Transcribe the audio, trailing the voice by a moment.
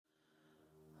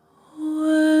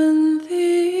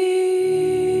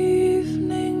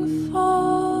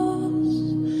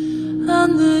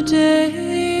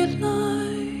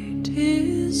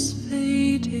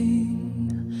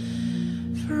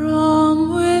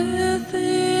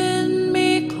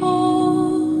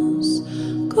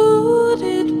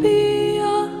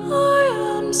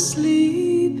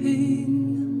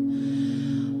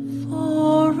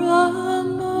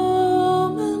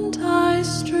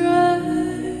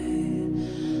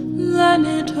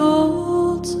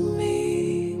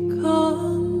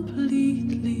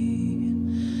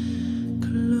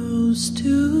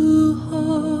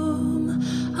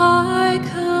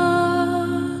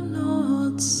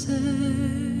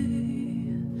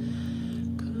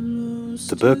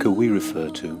The burqa we refer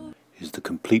to is the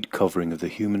complete covering of the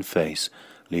human face,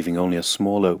 leaving only a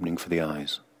small opening for the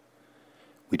eyes.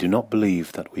 We do not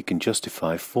believe that we can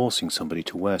justify forcing somebody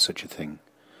to wear such a thing.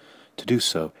 To do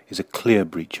so is a clear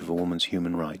breach of a woman's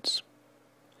human rights.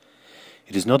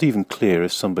 It is not even clear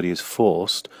if somebody is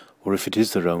forced or if it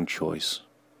is their own choice.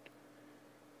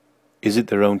 Is it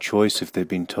their own choice if they've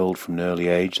been told from an early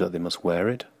age that they must wear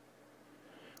it?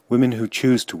 Women who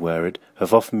choose to wear it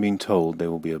have often been told they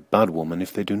will be a bad woman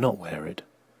if they do not wear it.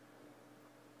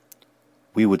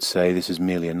 We would say this is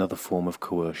merely another form of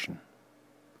coercion.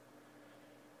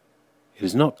 It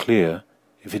is not clear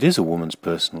if it is a woman's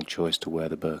personal choice to wear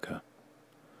the burqa.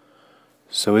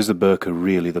 So is the burqa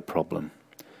really the problem?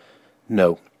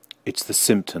 No, it's the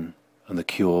symptom, and the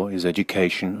cure is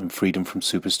education and freedom from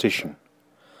superstition.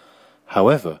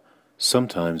 However,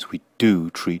 sometimes we do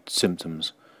treat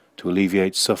symptoms to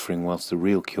alleviate suffering whilst the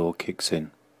real cure kicks in.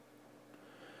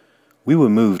 We were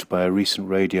moved by a recent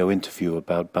radio interview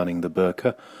about banning the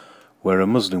burqa, where a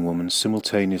Muslim woman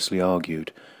simultaneously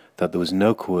argued that there was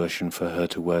no coercion for her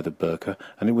to wear the burqa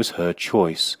and it was her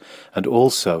choice, and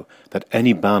also that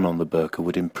any ban on the burqa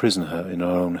would imprison her in her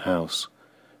own house,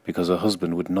 because her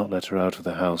husband would not let her out of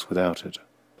the house without it.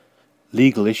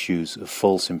 Legal issues of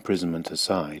false imprisonment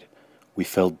aside, we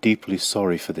felt deeply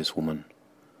sorry for this woman.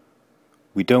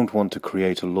 We don't want to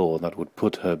create a law that would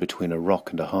put her between a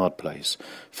rock and a hard place,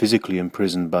 physically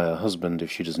imprisoned by her husband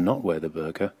if she does not wear the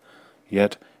burqa,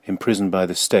 yet imprisoned by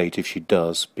the state if she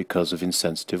does because of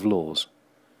insensitive laws.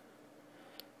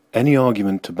 Any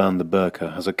argument to ban the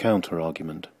burqa has a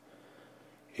counter-argument.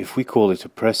 If we call it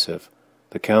oppressive,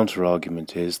 the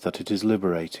counter-argument is that it is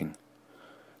liberating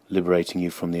you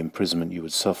from the imprisonment you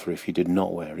would suffer if you did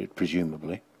not wear it,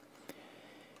 presumably.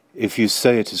 If you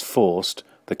say it is forced,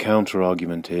 the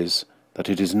counter-argument is that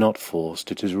it is not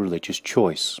forced, it is religious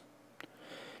choice.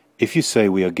 If you say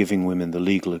we are giving women the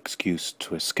legal excuse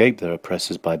to escape their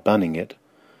oppressors by banning it,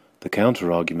 the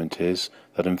counter-argument is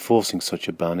that enforcing such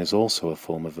a ban is also a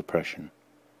form of oppression.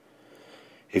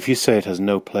 If you say it has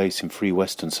no place in free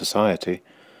Western society,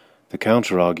 the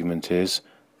counter-argument is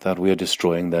that we are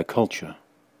destroying their culture.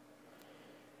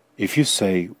 If you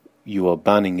say you are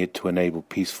banning it to enable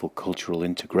peaceful cultural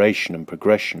integration and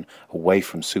progression away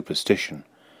from superstition,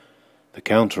 the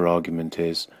counter-argument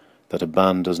is that a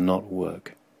ban does not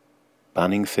work.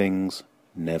 Banning things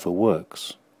never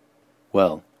works.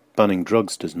 Well, banning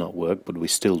drugs does not work, but we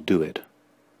still do it.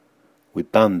 We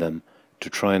ban them to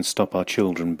try and stop our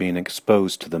children being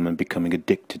exposed to them and becoming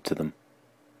addicted to them.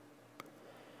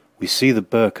 We see the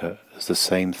burqa as the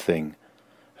same thing,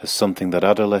 as something that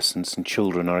adolescents and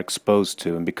children are exposed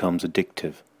to and becomes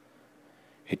addictive.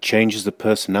 It changes the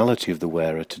personality of the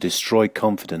wearer to destroy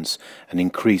confidence and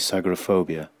increase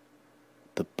agoraphobia.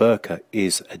 The burqa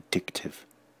is addictive.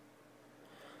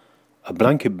 A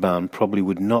blanket ban probably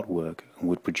would not work and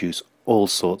would produce all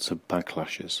sorts of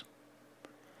backlashes.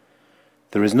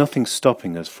 There is nothing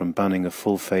stopping us from banning a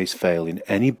full-face veil in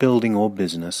any building or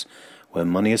business where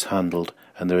money is handled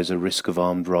and there is a risk of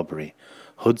armed robbery.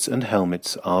 Hoods and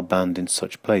helmets are banned in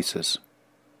such places.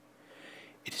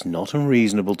 It is not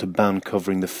unreasonable to ban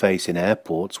covering the face in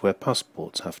airports where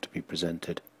passports have to be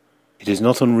presented. It is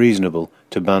not unreasonable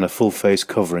to ban a full face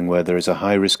covering where there is a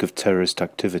high risk of terrorist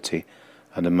activity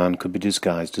and a man could be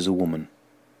disguised as a woman.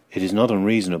 It is not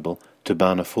unreasonable to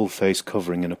ban a full face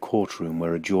covering in a courtroom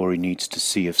where a jury needs to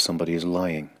see if somebody is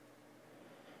lying.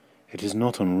 It is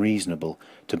not unreasonable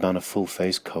to ban a full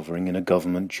face covering in a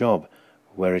government job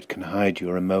where it can hide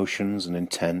your emotions and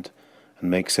intent and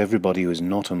makes everybody who is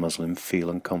not a Muslim feel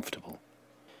uncomfortable.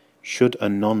 Should a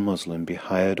non-Muslim be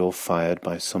hired or fired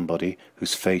by somebody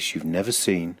whose face you've never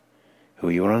seen, who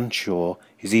you are unsure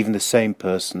is even the same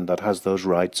person that has those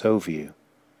rights over you?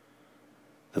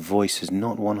 The voice is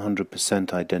not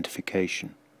 100%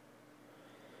 identification.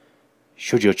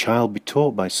 Should your child be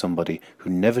taught by somebody who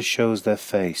never shows their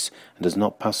face and does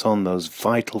not pass on those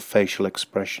vital facial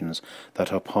expressions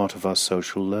that are part of our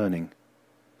social learning?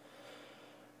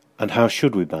 And how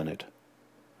should we ban it?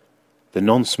 The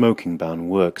non-smoking ban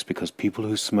works because people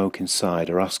who smoke inside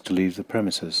are asked to leave the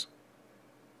premises.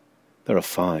 There are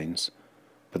fines,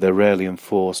 but they're rarely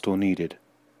enforced or needed.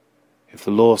 If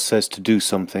the law says to do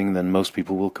something, then most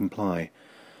people will comply.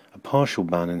 A partial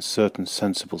ban in certain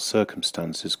sensible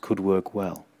circumstances could work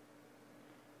well.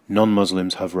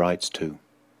 Non-Muslims have rights too.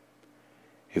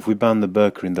 If we ban the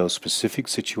burqa in those specific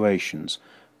situations,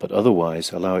 but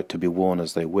otherwise allow it to be worn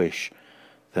as they wish,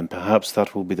 then perhaps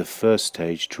that will be the first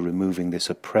stage to removing this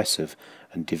oppressive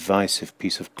and divisive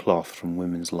piece of cloth from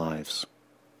women's lives.